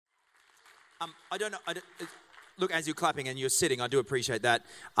I don't know. Look, as you're clapping and you're sitting, I do appreciate that.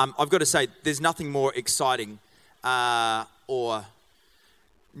 I've got to say, there's nothing more exciting or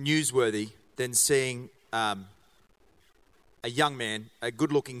newsworthy than seeing a young man, a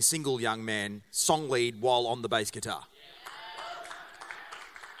good-looking single young man, song lead while on the bass guitar.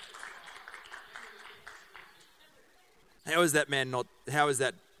 How is that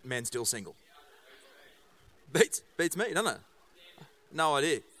man still single? Beats me, doesn't it? No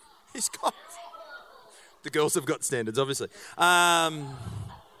idea. He's got... The girls have got standards, obviously.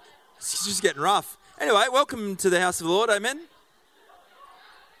 It's just getting rough. Anyway, welcome to the house of the Lord, amen?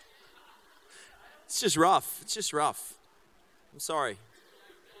 It's just rough. I'm sorry.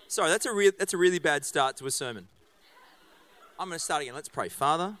 That's a really bad start to a sermon. I'm going to start again. Let's pray.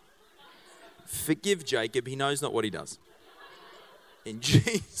 Father, forgive Jacob. He knows not what he does. In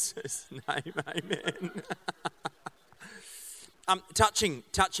Jesus' name, amen.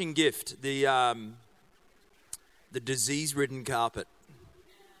 Touching gift. The disease-ridden carpet.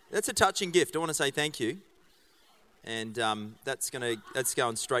 That's a touching gift. I want to say thank you. And that's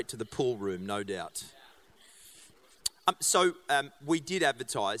going straight to the pool room, no doubt. So we did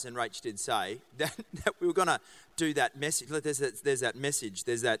advertise, and Rach did say that we were going to do that message. There's that message.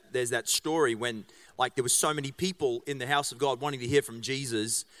 There's that story when there was so many people in the house of God wanting to hear from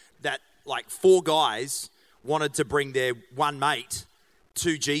Jesus that 4 guys wanted to bring their one mate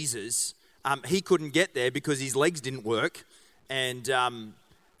to Jesus. He couldn't get there because his legs didn't work, and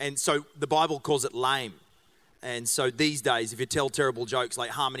so the Bible calls it lame. And so these days, if you tell terrible jokes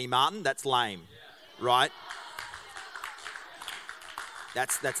like Harmony Martin, that's lame, right?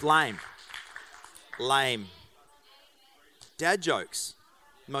 That's lame. Lame. Dad jokes.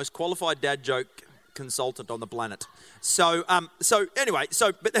 Most qualified dad joke consultant on the planet. So anyway,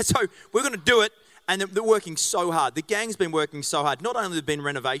 we're going to do it. And they're working so hard. The gang's been working so hard. Not only have there been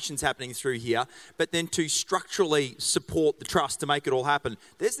renovations happening through here, but then to structurally support the trust to make it all happen.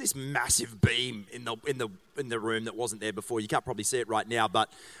 There's this massive beam in the room that wasn't there before. You can't probably see it right now,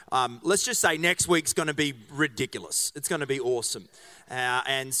 but let's just say next week's going to be ridiculous. It's going to be awesome.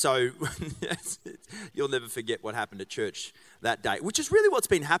 And so you'll never forget what happened at church that day, which is really what's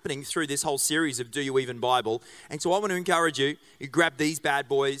been happening through this whole series of Do You Even Bible. And so I want to encourage you grab these bad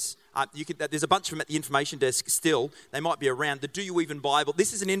boys. There's a bunch of them at the information desk still. They might be around. The Do You Even Bible.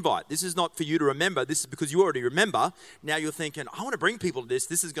 This is an invite. This is not for you to remember. This is because you already remember. Now you're thinking, I want to bring people to this.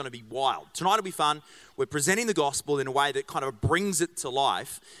 This is going to be wild. Tonight will be fun. We're presenting the gospel in a way that kind of brings it to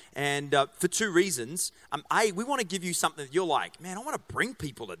life. And for 2 reasons. A, we want to give you something that you're like, man, I want to bring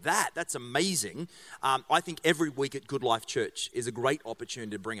people to that. That's amazing. I think every week at Good Life Church is a great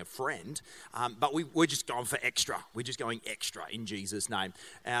opportunity to bring a friend. But we're just going for extra. We're just going extra in Jesus' name.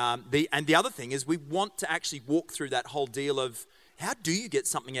 The other thing is we want to actually walk through that whole deal of how do you get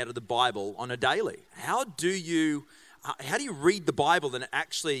something out of the Bible on a daily? How do you read the Bible and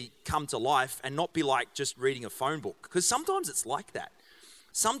actually come to life and not be like just reading a phone book? Because sometimes it's like that.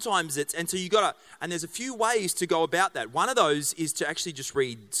 Sometimes and so and there's a few ways to go about that. One of those is to actually just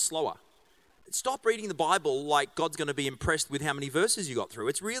read slower. Stop reading the Bible like God's going to be impressed with how many verses you got through.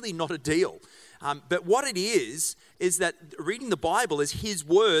 It's really not a deal. But what it is that reading the Bible is His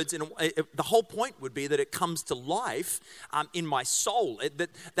words, and the whole point would be that it comes to life in my soul, that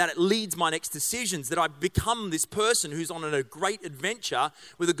it leads my next decisions, that I become this person who's on a great adventure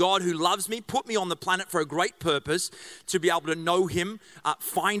with a God who loves me, put me on the planet for a great purpose, to be able to know Him,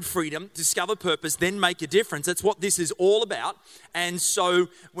 find freedom, discover purpose, then make a difference. That's what this is all about. And so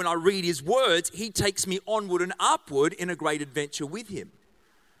when I read His words, He takes me onward and upward in a great adventure with Him.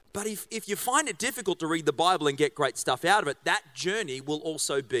 But if you find it difficult to read the Bible and get great stuff out of it, that journey will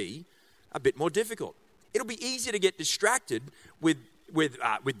also be a bit more difficult. It'll be easier to get distracted with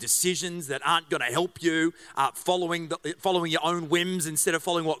decisions that aren't going to help you, following your own whims instead of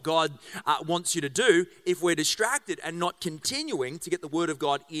following what God wants you to do, if we're distracted and not continuing to get the Word of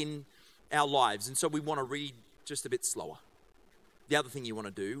God in our lives. And so we want to read just a bit slower. The other thing you want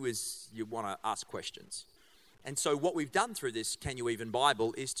to do is you want to ask questions. And so what we've done through this Can You Even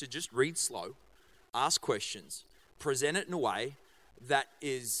Bible is to just read slow, ask questions, present it in a way that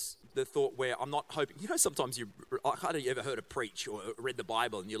is the thought where I'm not hoping, sometimes have you ever heard a preach or read the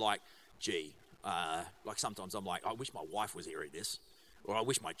Bible and you're like, sometimes I'm like, I wish my wife was hearing this, or I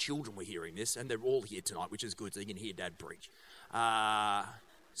wish my children were hearing this, and they're all here tonight, which is good, so you can hear Dad preach.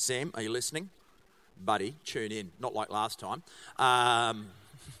 Sam, are you listening? Buddy, tune in, not like last time.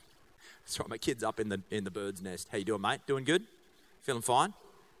 That's right, my kid's up in the bird's nest. How you doing, mate? Doing good? Feeling fine?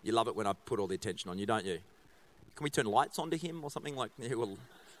 You love it when I put all the attention on you, don't you? Can we turn lights on to him or something like? Yeah, well,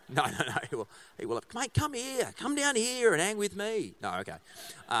 No. He will. Mate, come here. Come down here and hang with me. No, okay.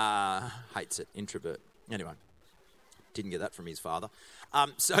 Hates it. Introvert. Anyway, didn't get that from his father.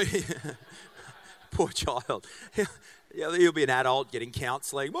 So, poor child. He'll be an adult getting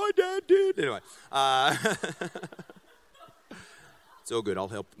counselling. My dad did. Anyway, it's all good.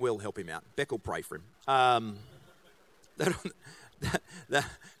 We'll help him out. Beck will pray for him.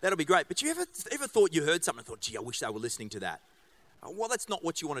 That'll be great. But you ever thought you heard something and thought, gee, I wish they were listening to that? Well, that's not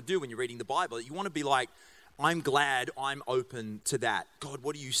what you want to do when you're reading the Bible. You want to be like, I'm glad I'm open to that. God,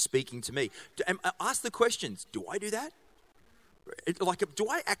 what are you speaking to me? Ask the questions. Do I do that? Do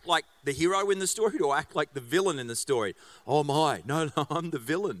I act like the hero in the story? Do I act like the villain in the story? Oh my, no, I'm the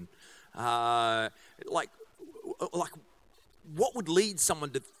villain. What would lead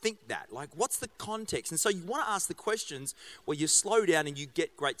someone to think that? Like, what's the context? And so you want to ask the questions where you slow down and you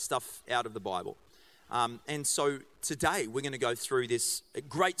get great stuff out of the Bible. And so today we're going to go through this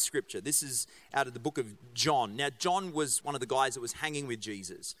great scripture. This is out of the book of John. Now, John was one of the guys that was hanging with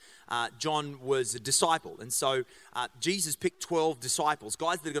Jesus. John was a disciple. And so Jesus picked 12 disciples,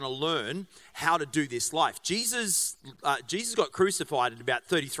 guys that are going to learn how to do this life. Jesus got crucified at about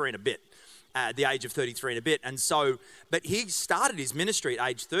 33 and a bit. At the age of 33 and a bit. And so, but he started his ministry at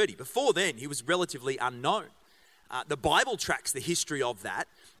age 30. Before then, he was relatively unknown. The Bible tracks the history of that.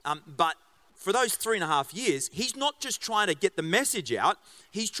 But for those 3.5 years, he's not just trying to get the message out.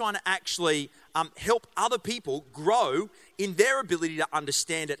 He's trying to actually help other people grow in their ability to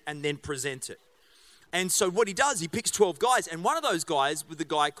understand it and then present it. And so what he does, he picks 12 guys, and one of those guys was the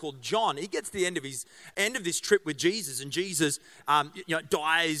guy called John. He gets to the end of this trip with Jesus, and Jesus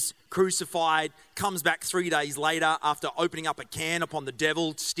dies, crucified, comes back 3 days later after opening up a can upon the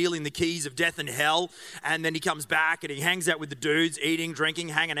devil, stealing the keys of death and hell, and then he comes back and he hangs out with the dudes, eating, drinking,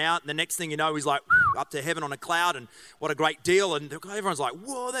 hanging out, and the next thing you know, he's like up to heaven on a cloud, and what a great deal, and everyone's like,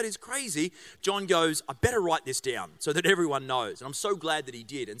 whoa, that is crazy. John goes, I better write this down so that everyone knows, and I'm so glad that he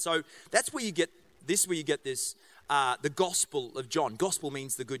did. And so that's where you get this, the Gospel of John. Gospel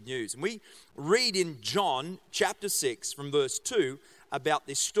means the good news. And we read in John chapter 6 from verse 2 about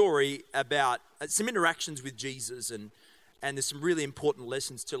this story about some interactions with Jesus, and there's some really important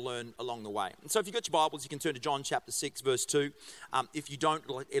lessons to learn along the way. And so if you've got your Bibles, you can turn to John chapter 6 verse 2. If you don't,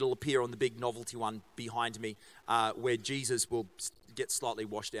 it'll appear on the big novelty one behind me where Jesus will get slightly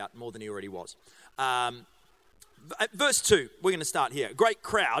washed out more than he already was. Verse 2, we're going to start here. A great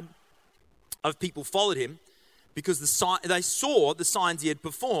crowd of people followed him because they saw the signs he had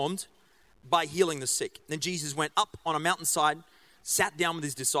performed by healing the sick. Then Jesus went up on a mountainside, sat down with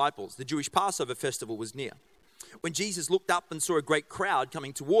his disciples. The Jewish Passover festival was near. When Jesus looked up and saw a great crowd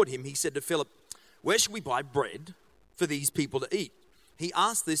coming toward him, he said to Philip, "Where should we buy bread for these people to eat?" He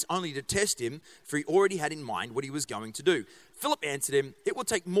asked this only to test him, for he already had in mind what he was going to do. Philip answered him, "It will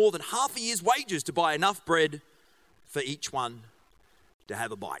take more than half a year's wages to buy enough bread for each one to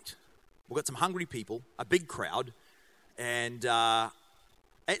have a bite." We've got some hungry people, a big crowd, and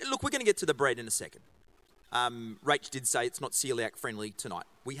look, we're going to get to the bread in a second. Rach did say it's not celiac friendly tonight.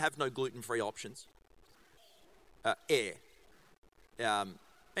 We have no gluten-free options. Anyway,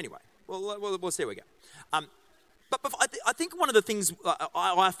 we'll see where we go. But I think one of the things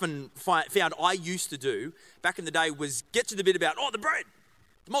I often found I used to do back in the day was get to the bit about, the bread,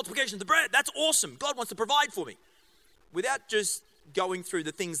 the multiplication of the bread, that's awesome. God wants to provide for me. Without just going through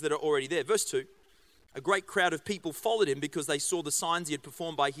the things that are already there. Verse 2, a great crowd of people followed him because they saw the signs he had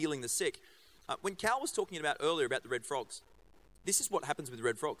performed by healing the sick. When Cal was talking about earlier about the red frogs, this is what happens with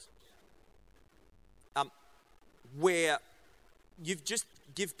red frogs. Where you've just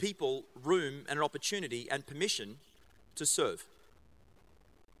give people room and an opportunity and permission to serve.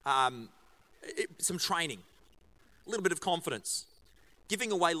 Some training, a little bit of confidence.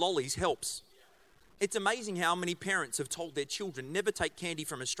 Giving away lollies helps. It's amazing how many parents have told their children never take candy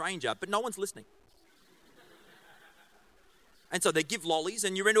from a stranger, but no one's listening. And so they give lollies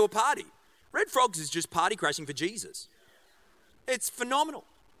and you're into a party. Red Frogs is just party crashing for Jesus. It's phenomenal.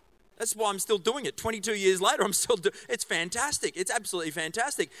 That's why I'm still doing it. 22 years later, it's fantastic. It's absolutely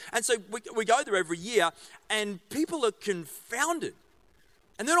fantastic. And so we go there every year and people are confounded.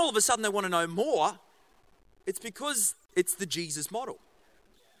 And then all of a sudden they want to know more. It's because it's the Jesus model.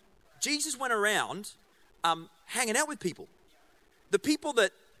 Jesus went around hanging out with people. The people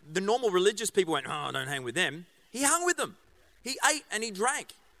that the normal religious people went, don't hang with them. He hung with them. He ate and he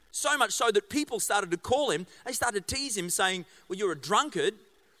drank. So much so that people started to call him. They started to tease him saying, well, you're a drunkard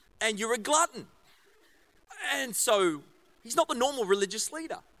and you're a glutton. And so he's not the normal religious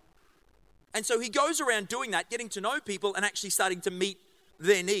leader. And so he goes around doing that, getting to know people and actually starting to meet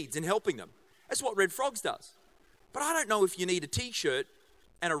their needs and helping them. That's what Red Frogs does. But I don't know if you need a t-shirt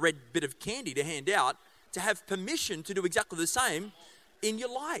and a red bit of candy to hand out to have permission to do exactly the same in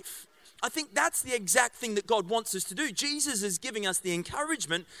your life. I think that's the exact thing that God wants us to do. Jesus is giving us the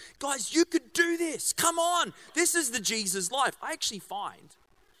encouragement. Guys, you could do this. Come on. This is the Jesus life. I actually find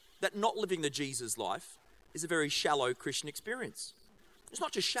that not living the Jesus life is a very shallow Christian experience. It's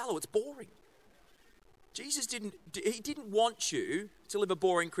not just shallow, it's boring. Jesus didn't want you to live a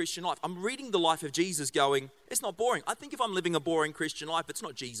boring Christian life. I'm reading the life of Jesus going, it's not boring. I think if I'm living a boring Christian life, it's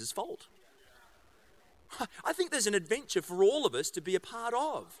not Jesus' fault. I think there's an adventure for all of us to be a part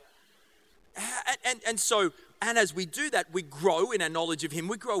of. And as we do that, we grow in our knowledge of Him,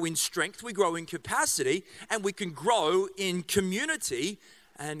 we grow in strength, we grow in capacity, and we can grow in community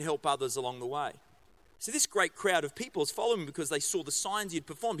and help others along the way. So this great crowd of people is following him because they saw the signs he had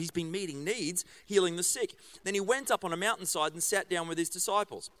performed. He's been meeting needs, healing the sick. Then he went up on a mountainside and sat down with his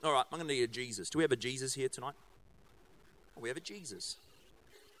disciples. All right, I'm going to need a Jesus. Do we have a Jesus here tonight? Oh, we have a Jesus.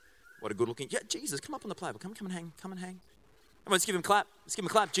 What a good looking. Yeah, Jesus, come up on the platform. Come and hang. Come and hang. Come on, let's give him a clap. Let's give him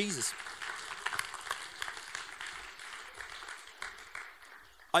a clap. Jesus.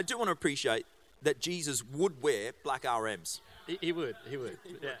 I do want to appreciate that Jesus would wear black RMs. He would.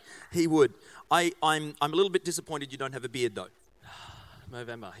 Yeah. He would. I'm a little bit disappointed you don't have a beard though.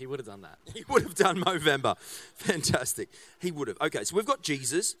 Movember. He would have done that. He would have done Movember. Fantastic. He would have. Okay, so we've got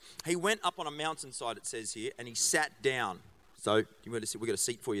Jesus. He went up on a mountainside, it says here, and he sat down. So we've got a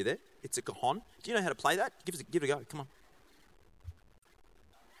seat for you there. It's a cajon. Do you know how to play that? Give it a go. Come on.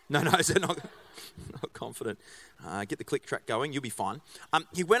 No, is it not confident? Get the click track going. You'll be fine.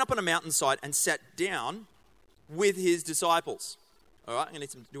 He went up on a mountainside and sat down with his disciples. All right,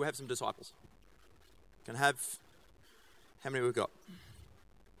 do we have some disciples? Can I have, how many we've got?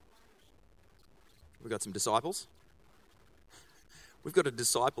 We've got some disciples. We've got a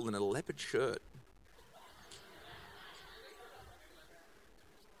disciple in a leopard shirt.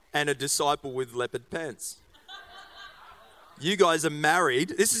 And a disciple with leopard pants. You guys are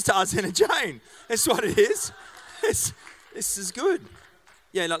married. This is Tarzan and Jane. That's what it is. This is good.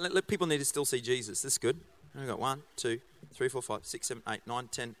 Yeah, people need to still see Jesus. This is good. We've got 1, 2, 3, 4, 5, 6, 7, 8, 9,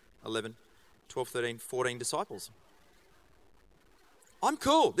 10, 11, 12, 13, 14 disciples. I'm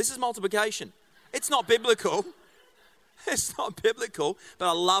cool. This is multiplication. It's not biblical. It's not biblical, but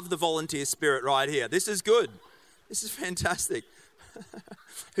I love the volunteer spirit right here. This is good. This is fantastic.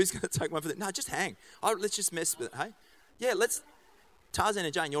 Who's going to take one for that? No, just hang. Let's just mess with it, hey? Yeah, Tarzan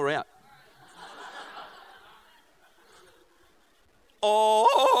and Jane, you're out.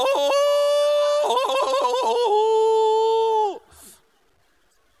 Oh!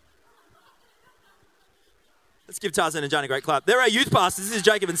 Let's give Tarzan and Jane a great clap. They're our youth pastors. This is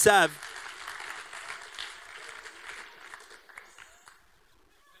Jacob and Sav.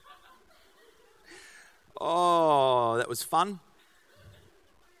 Oh, that was fun.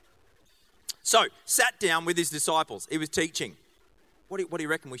 So, sat down with his disciples. He was teaching. What do you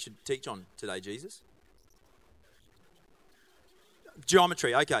reckon we should teach on today, Jesus?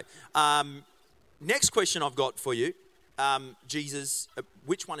 Geometry, okay. Next question I've got for you. Jesus,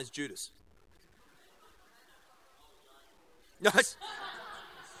 which one is Judas? No,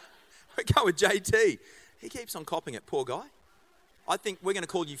 we go with JT. He keeps on copping it, poor guy. I think we're going to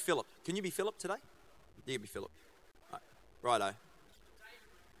call you Philip. Can you be Philip today? You can be Philip. Righto.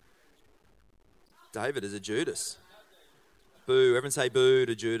 David is a Judas. Boo. Everyone say boo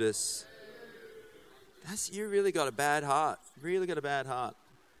to Judas. You really got a bad heart. Really got a bad heart.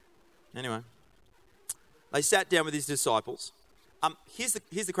 Anyway. They sat down with his disciples. Here's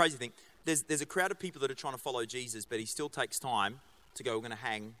the crazy thing. There's a crowd of people that are trying to follow Jesus, but he still takes time to go, we're going to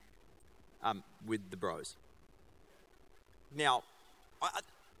hang with the bros. Now,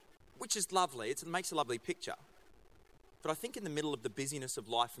 which is lovely. It makes a lovely picture. But I think in the middle of the busyness of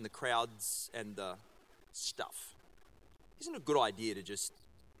life and the crowds and the stuff, isn't it a good idea to just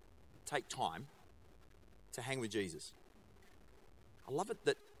take time to hang with Jesus? I love it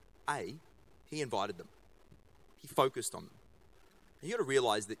that, he invited them. He focused on them. And you got to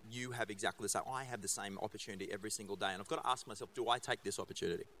realize that you have exactly the same. I have the same opportunity every single day. And I've got to ask myself, do I take this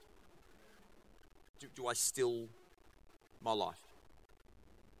opportunity? Do I still my life?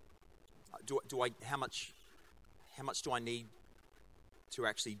 How much do I need to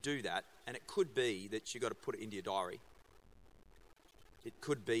actually do that? And it could be that you got to put it into your diary. It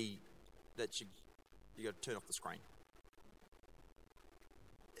could be that you got to turn off the screen.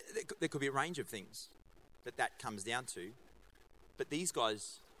 There could be a range of things that comes down to. But these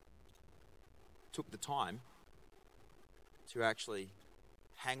guys took the time to actually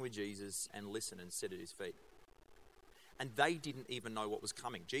hang with Jesus and listen and sit at his feet. and they didn't even know what was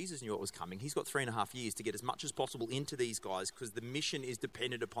coming. Jesus knew what was coming. He's got 3.5 years to get as much as possible into these guys because the mission is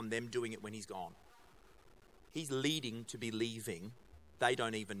dependent upon them doing it when he's gone. He's leading to be leaving. They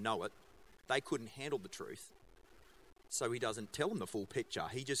don't even know it. They couldn't handle the truth. So he doesn't tell them the full picture.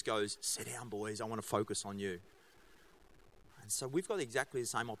 He just goes, sit down, boys. I want to focus on you. And so we've got exactly the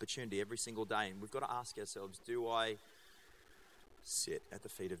same opportunity every single day. And we've got to ask ourselves, do I sit at the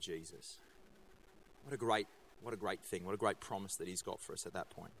feet of Jesus? What a great thing. What a great promise that he's got for us at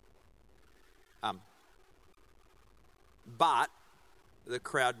that point. But the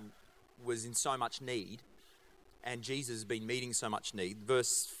crowd was in so much need, and Jesus has been meeting so much need.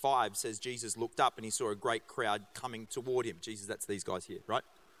 Verse 5 says Jesus looked up and he saw a great crowd coming toward him. Jesus, that's these guys here, right?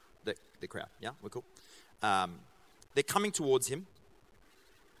 The crowd. Yeah, we're cool. They're coming towards him.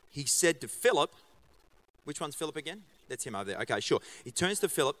 He said to Philip, which one's Philip again? That's him over there. Okay, sure. He turns to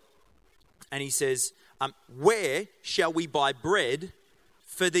Philip and he says, where shall we buy bread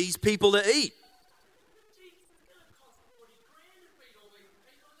for these people to eat?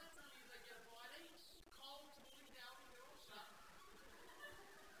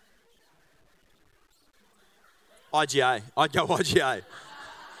 IGA. I'd go IGA.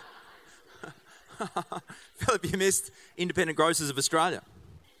 Philip, you missed Independent Grocers of Australia.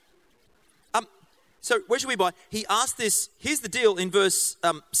 So where should we buy? He asked this, here's the deal in verse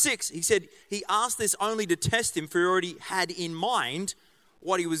 6. He said he asked this only to test him, for he already had in mind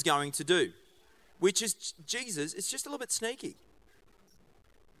what he was going to do. Which is, Jesus, it's just a little bit sneaky.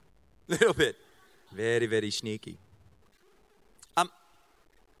 Little bit. Very, very sneaky.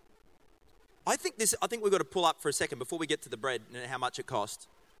 I think we've got to pull up for a second before we get to the bread and how much it cost.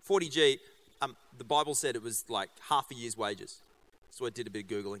 40G, the Bible said it was like half a year's wages. So I did a bit of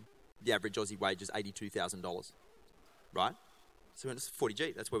Googling. The average Aussie wage is $82,000, right? So it's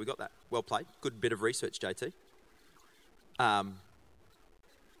 40G, that's where we got that. Well played. Good bit of research, JT.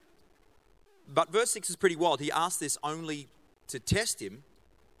 But verse 6 is pretty wild. He asked this only to test him.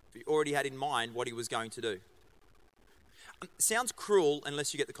 He already had in mind what he was going to do. Sounds cruel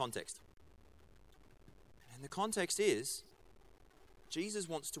unless you get the context. And the context is, Jesus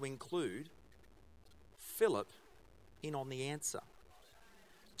wants to include Philip in on the answer.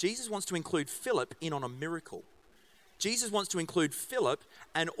 Jesus wants to include Philip in on a miracle. Jesus wants to include Philip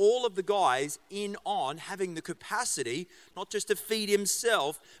and all of the guys in on having the capacity, not just to feed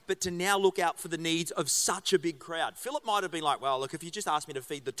himself, but to now look out for the needs of such a big crowd. Philip might have been like, well, look, if you just asked me to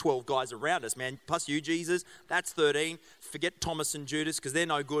feed the 12 guys around us, man, plus you, Jesus, that's 13. Forget Thomas and Judas because they're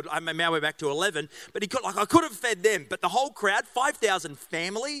no good. I mean, now we're back to 11. But I could have fed them. But the whole crowd, 5,000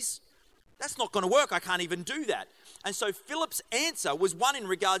 families, that's not going to work. I can't even do that. And so Philip's answer was one in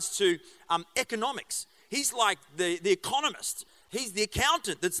regards to economics. He's like the economist. He's the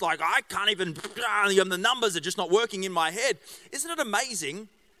accountant that's like, I can't even, the numbers are just not working in my head. Isn't it amazing?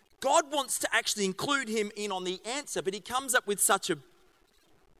 God wants to actually include him in on the answer, but he comes up with such a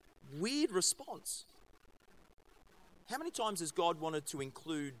weird response. How many times has God wanted to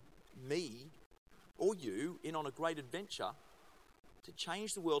include me or you in on a great adventure to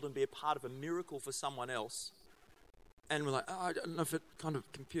change the world and be a part of a miracle for someone else? And we're like, I don't know if it kind of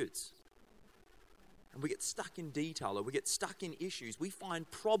computes. And we get stuck in detail, or we get stuck in issues. We find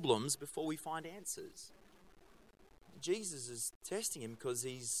problems before we find answers. Jesus is testing him because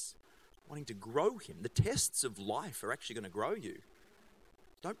he's wanting to grow him. The tests of life are actually going to grow you.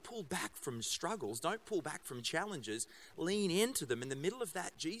 Don't pull back from struggles. Don't pull back from challenges. Lean into them. In the middle of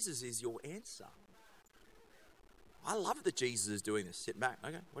that, Jesus is your answer. I love that Jesus is doing this. Sit back.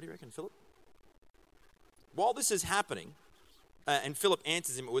 Okay, what do you reckon, Philip? While this is happening, and Philip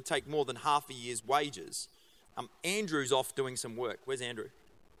answers him, it would take more than half a year's wages. Andrew's off doing some work. Where's Andrew?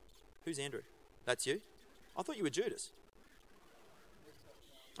 Who's Andrew? That's you? I thought you were Judas.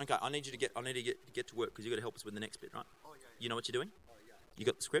 Okay, I need to get to work because you've got to help us with the next bit, right? You know what you're doing? You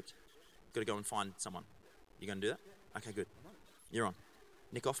got the script? Got to go and find someone. You going to do that? Okay, good. You're on.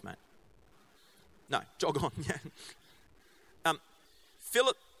 Nick off, mate. No, jog on. Yeah.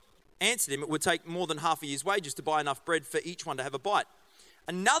 Philip answered him, it would take more than half a year's wages to buy enough bread for each one to have a bite.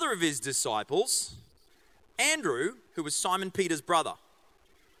 Another of his disciples, Andrew, who was Simon Peter's brother,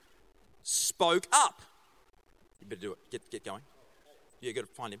 spoke up. You better do it. Get going. Yeah, you got to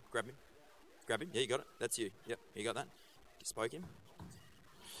find him. Grab him. Yeah, you got it. That's you. Yep, you got that. You spoke him.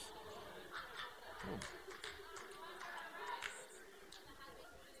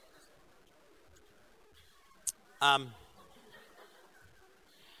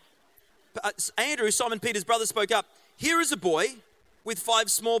 Andrew, Simon Peter's brother, spoke up. Here is a boy with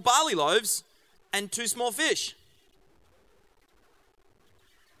 5 small barley loaves and 2 small fish.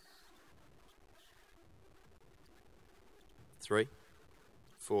 3,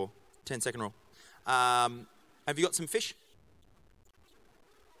 4, 10-second rule. Have you got some fish?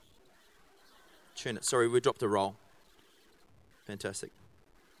 Tuna. Sorry, we dropped a roll. Fantastic.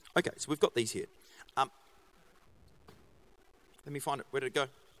 Okay, so we've got these here. Let me find it. Where did it go?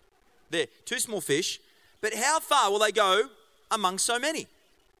 There. 2 small fish. But how far will they go among so many?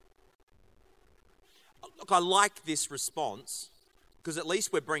 Look, I like this response because at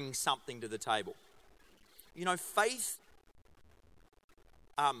least we're bringing something to the table. You know, faith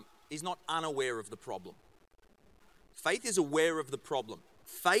is not unaware of the problem. Faith is aware of the problem.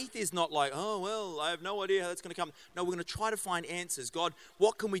 Faith is not like, oh, well, I have no idea how that's going to come. No, we're going to try to find answers. God,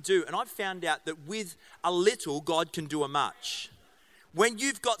 what can we do? And I've found out that with a little, God can do a much. When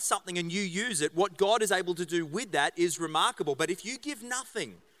you've got something and you use it, what God is able to do with that is remarkable. But if you give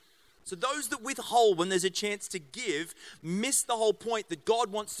nothing, so those that withhold when there's a chance to give, miss the whole point that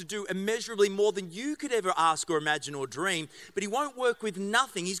God wants to do immeasurably more than you could ever ask or imagine or dream. But he won't work with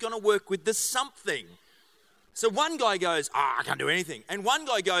nothing. He's going to work with the something. So one guy goes, I can't do anything. And one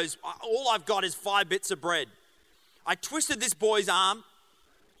guy goes, all I've got is 5 bits of bread. I twisted this boy's arm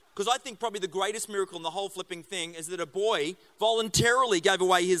because I think probably the greatest miracle in the whole flipping thing is that a boy voluntarily gave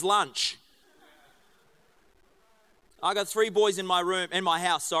away his lunch. I got 3 boys in my room, in my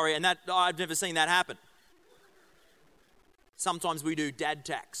house, and that I've never seen that happen. Sometimes we do dad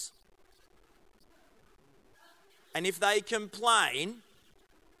tax. And if they complain,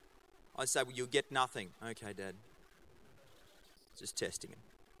 I say, well, you'll get nothing. Okay, Dad. Just testing him.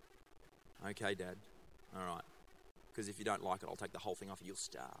 Okay, Dad. All right. Because if you don't like it, I'll take the whole thing off you. You'll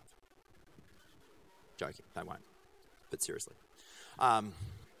starve. Joking. They won't. But seriously. But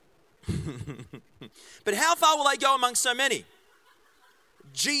how far will they go among so many?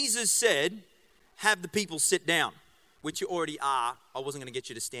 Jesus said, have the people sit down, which you already are. I wasn't going to get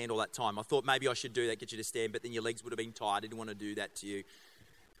you to stand all that time. I thought maybe I should do that, get you to stand, but then your legs would have been tired. I didn't want to do that to you.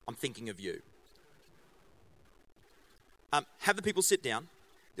 I'm thinking of you. Have the people sit down.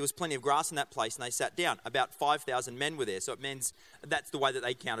 There was plenty of grass in that place, and they sat down. About 5,000 men were there, so it means that's the way that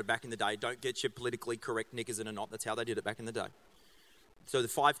they counted back in the day. Don't get your politically correct knickers in a knot. That's how they did it back in the day. So the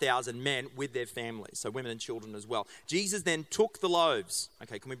 5,000 men with their families, so women and children as well. Jesus then took the loaves.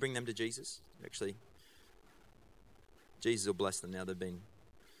 Okay, can we bring them to Jesus? Actually, Jesus will bless them now. They've been,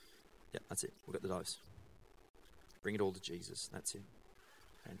 that's it. We've got the loaves. Bring it all to Jesus. That's it.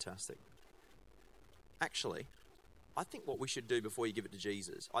 Fantastic. Actually, I think what we should do before you give it to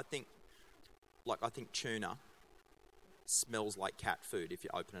Jesus, I think tuna smells like cat food if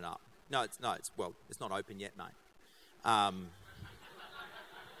you open it up. It's not open yet, mate.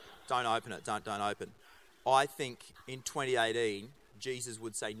 Don't open it. Don't open. I think in 2018, Jesus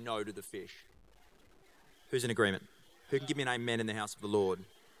would say no to the fish. Who's in agreement? Who can give me an amen in the house of the Lord?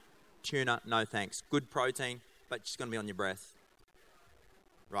 Tuna, no thanks. Good protein, but just going to be on your breath.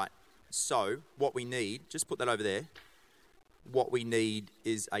 Right, so what we need, just put that over there. What we need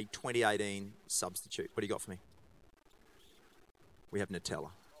is a 2018 substitute. What do you got for me? We have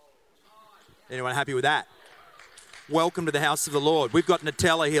Nutella. Anyone happy with that? Welcome to the house of the Lord. We've got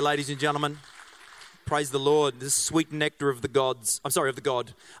Nutella here, ladies and gentlemen. Praise the Lord. This sweet nectar of the gods. Of the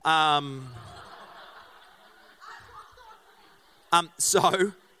God.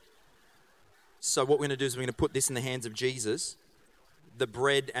 So what we're going to do is we're going to put this in the hands of Jesus. The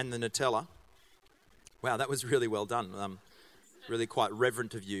bread and the Nutella. Wow, that was really well done. Really quite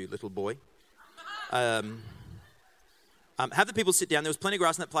reverent of you, little boy. Have the people sit down. There was plenty of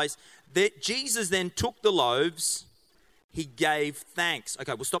grass in that place. Jesus then took the loaves. He gave thanks.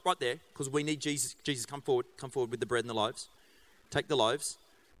 Okay, we'll stop right there because we need Jesus. Jesus, come forward with the bread and the loaves. Take the loaves.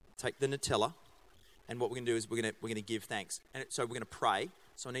 Take the Nutella. And what we're going to do is we're going to give thanks. And so we're going to pray.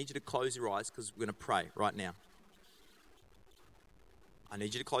 So I need you to close your eyes because we're going to pray right now. I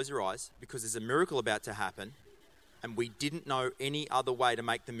need you to close your eyes because there's a miracle about to happen and we didn't know any other way to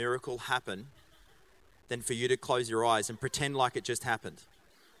make the miracle happen than for you to close your eyes and pretend like it just happened.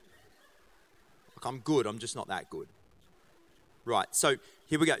 Look, I'm good, I'm just not that good. Right, so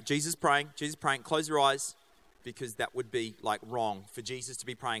here we go. Jesus praying. Close your eyes because that would be like wrong for Jesus to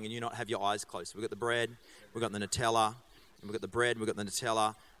be praying and you not have your eyes closed. So we've got the bread, we've got the Nutella, and we've got the bread, we've got the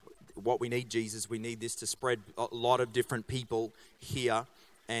Nutella. What we need, Jesus, we need this to spread a lot of different people here.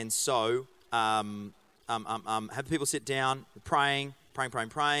 And so have the people sit down, praying.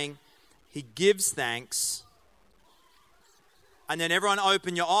 He gives thanks. And then everyone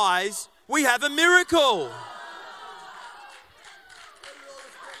open your eyes. We have a miracle.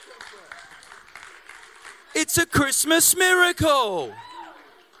 It's a Christmas miracle.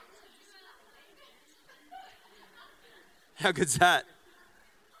 How good's that?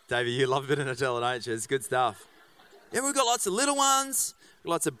 Davey, you love a bit of Nutella, don't you? It's good stuff. Yeah, we've got lots of little ones,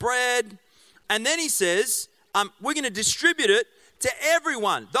 lots of bread. And then he says, we're going to distribute it to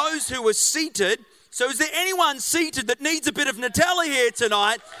everyone, those who are seated. So is there anyone seated that needs a bit of Nutella here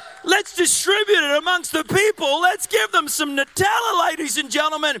tonight? Let's distribute it amongst the people. Let's give them some Nutella, ladies and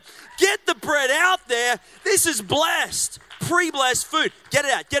gentlemen. Get the bread out there. This is blessed, pre-blessed food. Get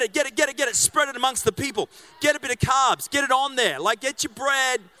it out. Get it. Spread it amongst the people. Get a bit of carbs. Get it on there. Like, get your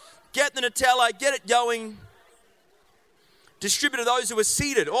bread. Get the Nutella. Get it going. Distribute to those who are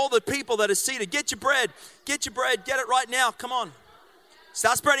seated. All the people that are seated. Get your bread. Get your bread. Get it right now. Come on.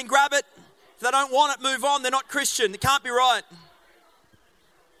 Start spreading. Grab it. If they don't want it, move on. They're not Christian. It can't be right.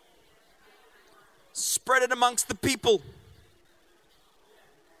 Spread it amongst the people.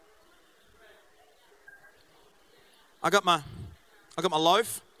 I got my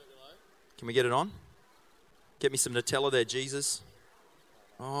loaf. Can we get it on? Get me some Nutella there, Jesus.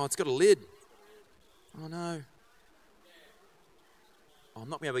 Oh, it's got a lid. Oh no. Oh, I'm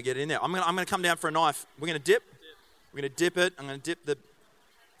not going to be able to get it in there. I'm going to come down for a knife. We're going to dip. We're going to dip it. I'm going to dip the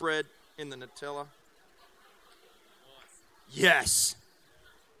bread in the Nutella. Yes.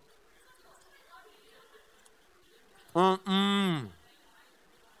 I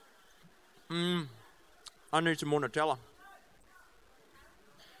need some more Nutella.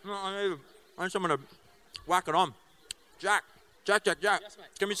 No, I need someone to whack it on. Jack. Yes, mate.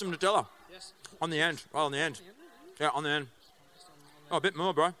 Give me some Nutella. Yes. On the end. Right on the end. Yeah, on the end. Oh, a bit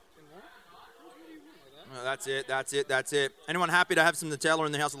more, bro. Oh, that's it. Anyone happy to have some Nutella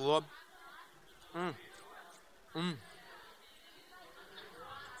in the house of the Lord? Look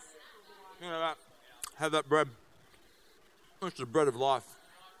at that. Have that bread. It's the bread of life.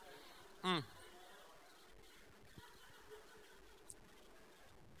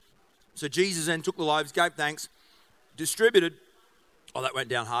 So Jesus then took the loaves, gave thanks, distributed. Oh, that went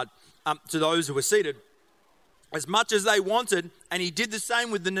down hard. To those who were seated, as much as they wanted, and he did the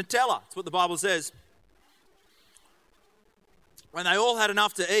same with the Nutella. That's what the Bible says. When they all had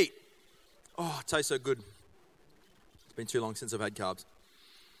enough to eat. Oh, it tastes so good. It's been too long since I've had carbs.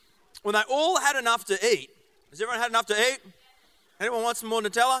 When they all had enough to eat. Has everyone had enough to eat? Anyone want some more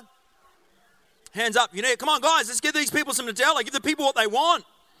Nutella? Hands up. You need it. Come on, guys. Let's give these people some Nutella. Give the people what they want.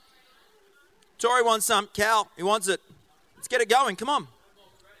 Tori wants some. Cal, he wants it. Let's get it going. Come on.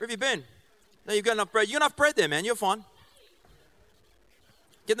 Where have you been? No, you've got enough bread. You got enough bread there, man. You're fine.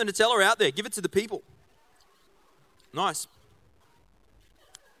 Get the Nutella out there. Give it to the people. Nice.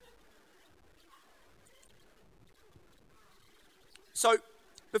 So,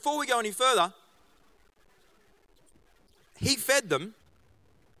 before we go any further, he fed them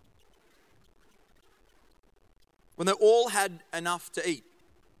when they all had enough to eat.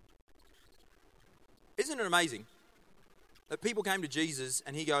 Isn't it amazing that people came to Jesus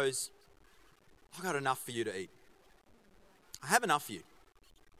and he goes, I've got enough for you to eat. I have enough for you.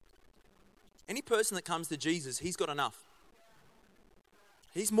 Any person that comes to Jesus, he's got enough.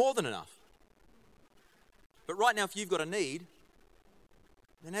 He's more than enough. But right now, if you've got a need,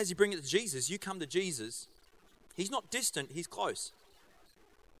 then as you bring it to Jesus, you come to Jesus. He's not distant, he's close.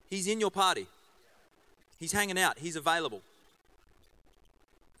 He's in your party. He's hanging out, he's available.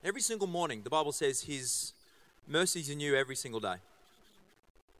 Every single morning, the Bible says his mercies are new every single day.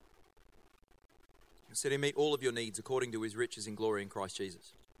 He said he'll meet all of your needs according to his riches in glory in Christ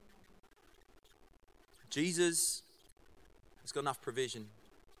Jesus. Jesus has got enough provision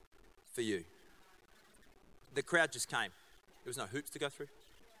for you. The crowd just came. There was no hoops to go through.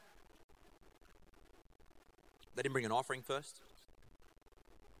 They didn't bring an offering first.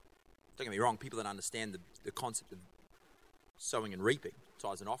 Don't get me wrong, people that understand the concept of sowing and reaping,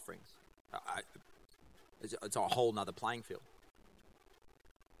 tithes and offerings, it's a whole nother playing field.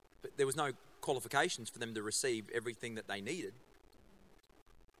 But there was no qualifications for them to receive everything that they needed.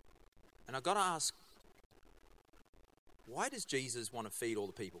 And I've got to ask, why does Jesus want to feed all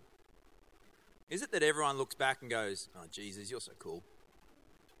the people? Is it that everyone looks back and goes, oh, Jesus, you're so cool?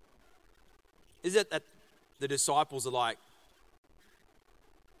 Is it that the disciples are like,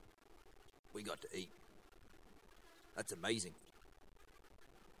 we got to eat? That's amazing.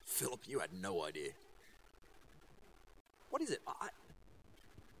 Philip, you had no idea. What is it?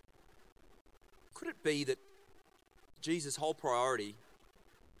 Could it be that Jesus' whole priority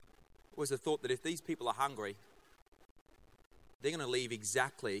was the thought that if these people are hungry, they're going to leave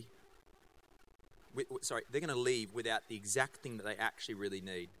they're going to leave without the exact thing that they actually really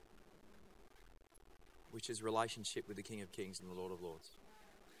need, which is relationship with the King of Kings and the Lord of Lords.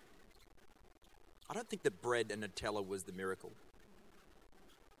 I don't think that bread and Nutella was the miracle.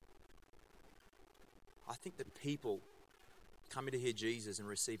 I think that people coming to hear Jesus and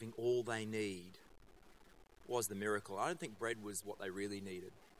receiving all they need was the miracle. I don't think bread was what they really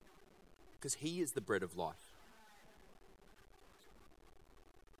needed, because he is the bread of life.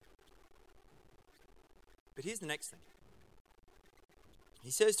 But here's the next thing.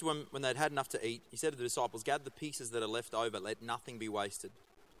 He says to them when they'd had enough to eat, he said to the disciples, gather the pieces that are left over, let nothing be wasted.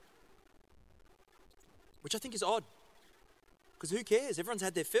 Which I think is odd, because who cares? Everyone's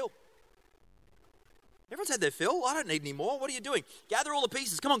had their fill. Everyone's had their fill. I don't need any more. What are you doing? Gather all the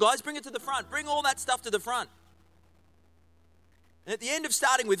pieces. Come on, guys, bring it to the front. Bring all that stuff to the front. And at the end of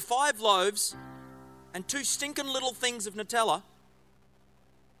starting with 5 loaves and 2 stinking little things of Nutella,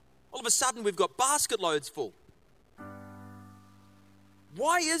 all of a sudden we've got basket loads full.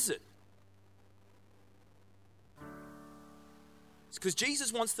 Why is it? It's because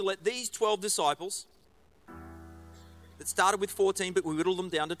Jesus wants to let these 12 disciples that started with 14, but we whittled them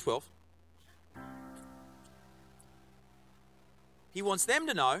down to 12. He wants them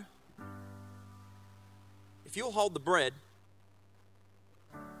to know, if you'll hold the bread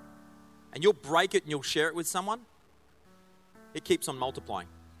and you'll break it and you'll share it with someone, it keeps on multiplying.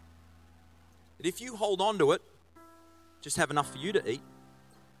 But if you hold on to it, just have enough for you to eat,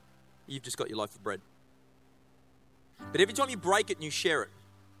 you've just got your loaf of bread. But every time you break it and you share it,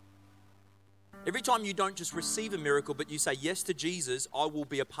 every time you don't just receive a miracle, but you say yes to Jesus, I will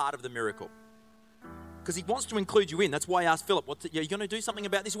be a part of the miracle. Because he wants to include you in. That's why I asked Philip, you're going to do something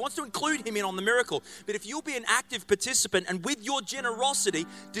about this? He wants to include him in on the miracle. But if you'll be an active participant and with your generosity,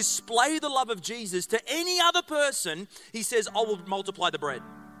 display the love of Jesus to any other person, he says, I will multiply the bread.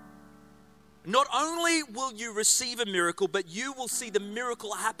 Not only will you receive a miracle, but you will see the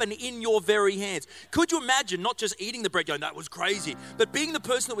miracle happen in your very hands. Could you imagine not just eating the bread going, that was crazy, but being the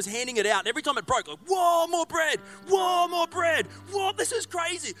person that was handing it out, and every time it broke, like, whoa, more bread, whoa, this is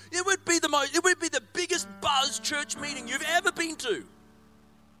crazy. It would be the biggest buzz church meeting you've ever been to.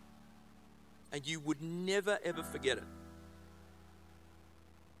 And you would never, ever forget it.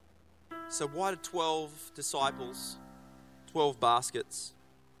 So why do 12 disciples, 12 baskets?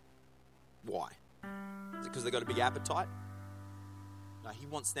 Why? Is it because they've got a big appetite? No, he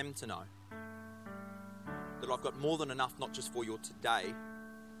wants them to know that I've got more than enough, not just for your today,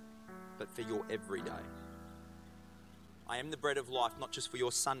 but for your everyday. I am the bread of life, not just for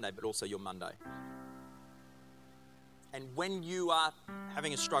your Sunday, but also your Monday. And when you are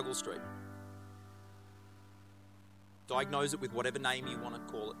having a struggle streak, diagnose it with whatever name you want to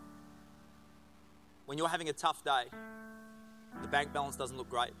call it. When you're having a tough day, the bank balance doesn't look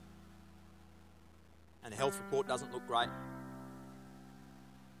great, and the health report doesn't look great,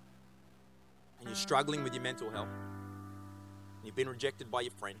 and you're struggling with your mental health, and you've been rejected by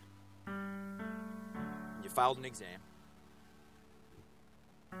your friend, and you failed an exam,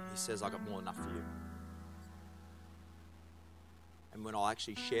 he says, I got more than enough for you. And when I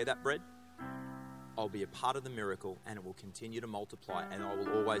actually share that bread, I'll be a part of the miracle, and it will continue to multiply, and I will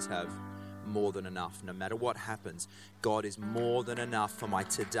always have more than enough. No matter what happens, God is more than enough for my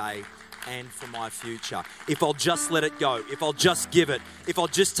today and for my future. If I'll just let it go, if I'll just give it, if I'll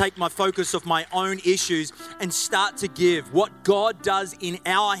just take my focus off my own issues and start to give, what God does in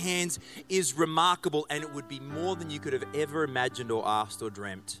our hands is remarkable, and it would be more than you could have ever imagined or asked or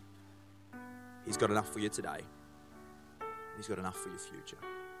dreamt. He's got enough for you today. He's got enough for your future.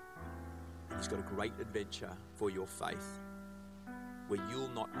 And he's got a great adventure for your faith, where you'll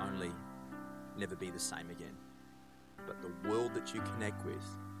not only never be the same again, but the world that you connect with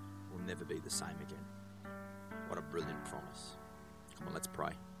will never be the same again. What a brilliant promise. Come on, let's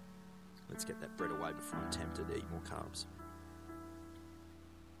pray. Let's get that bread away before I'm tempted to eat more carbs.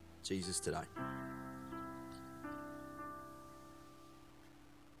 Jesus, today,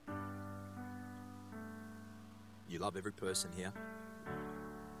 you love every person here.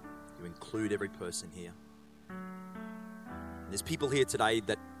 You include every person here. And there's people here today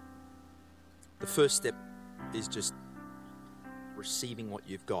that the first step is just receiving what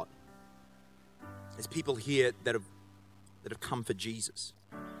you've got. There's people here that have come for Jesus.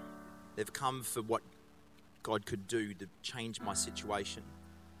 They've come for what God could do to change my situation,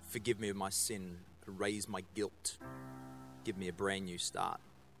 forgive me of my sin, erase my guilt, give me a brand new start.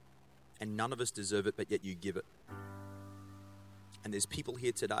 And none of us deserve it, but yet you give it. And there's people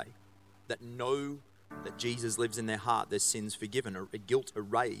here today that know that Jesus lives in their heart, their sins forgiven, or guilt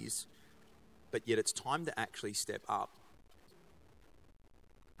erased, but yet it's time to actually step up,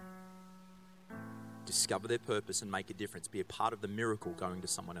 discover their purpose and make a difference, be a part of the miracle going to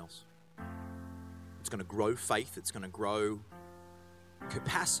someone else. It's going to grow faith, it's going to grow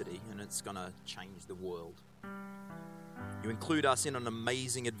capacity, and it's going to change the world. You include us in an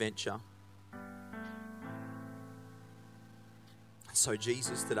amazing adventure. So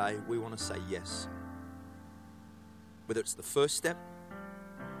Jesus, today we want to say yes. whether it's the first step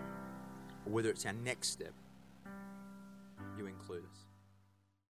or whether it's our next step, you include us.